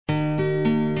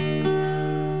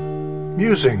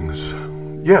Musings,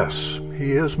 Yes,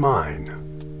 He is Mine.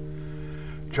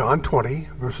 John 20,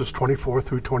 verses 24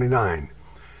 through 29.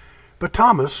 But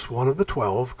Thomas, one of the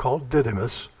 12, called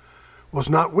Didymus, was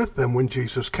not with them when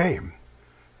Jesus came.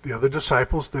 The other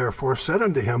disciples therefore said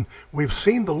unto him, We've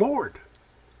seen the Lord.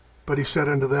 But he said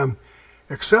unto them,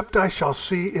 Except I shall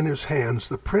see in his hands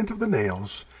the print of the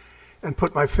nails, and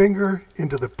put my finger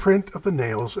into the print of the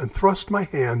nails, and thrust my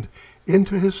hand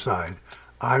into his side,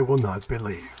 I will not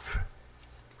believe.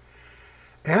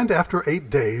 And after 8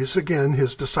 days, again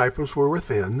his disciples were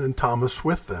within, and Thomas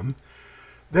with them.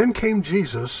 Then came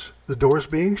Jesus, the doors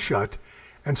being shut,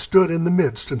 and stood in the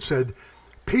midst, and said,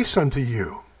 Peace unto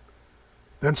you.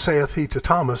 Then saith he to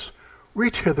Thomas,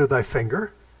 Reach hither thy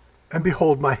finger, and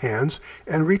behold my hands,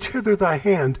 and reach hither thy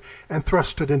hand, and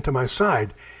thrust it into my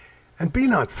side, and be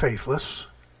not faithless,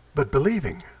 but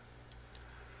believing.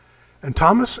 And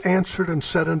Thomas answered and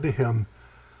said unto him,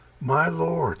 My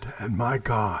Lord and my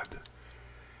God.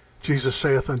 Jesus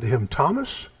saith unto him,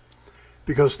 Thomas,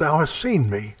 because thou hast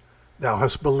seen me, thou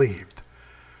hast believed.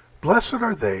 Blessed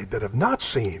are they that have not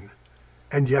seen,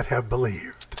 and yet have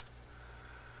believed.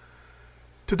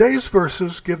 Today's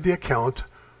verses give the account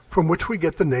from which we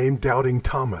get the name Doubting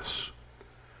Thomas.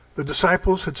 The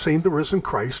disciples had seen the risen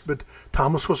Christ, but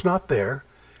Thomas was not there,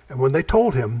 and when they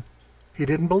told him, he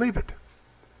didn't believe it.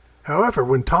 However,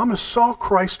 when Thomas saw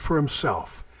Christ for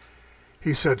himself,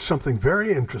 he said something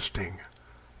very interesting,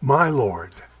 My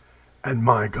Lord and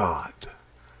my God.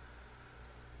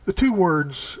 The two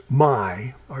words,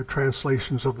 my, are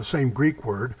translations of the same Greek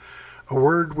word, a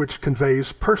word which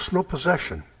conveys personal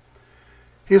possession.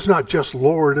 He is not just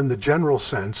Lord in the general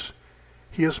sense,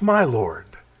 he is my Lord.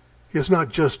 He is not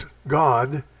just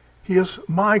God, he is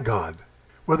my God.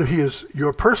 Whether he is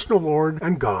your personal Lord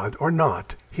and God or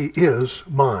not, he is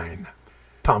mine,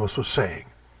 Thomas was saying.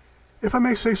 If I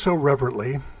may say so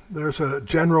reverently, there's a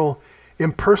general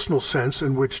impersonal sense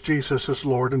in which Jesus is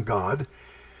Lord and God.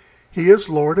 He is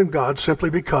Lord and God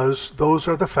simply because those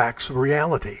are the facts of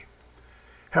reality.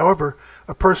 However,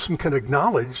 a person can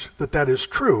acknowledge that that is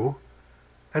true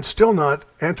and still not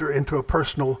enter into a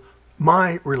personal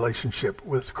my relationship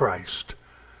with Christ,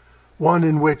 one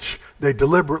in which they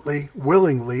deliberately,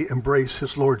 willingly embrace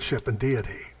his lordship and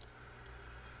deity.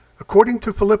 According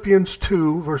to Philippians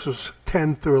 2, verses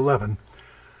 10 through 11,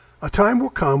 a time will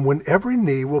come when every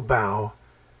knee will bow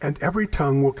and every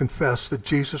tongue will confess that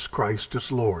Jesus Christ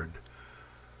is Lord.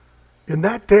 In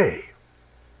that day,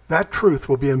 that truth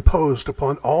will be imposed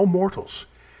upon all mortals,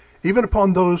 even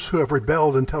upon those who have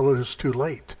rebelled until it is too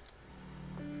late.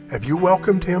 Have you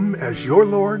welcomed him as your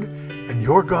Lord and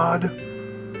your God,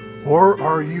 or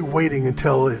are you waiting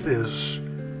until it is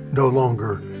no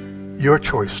longer your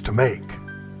choice to make?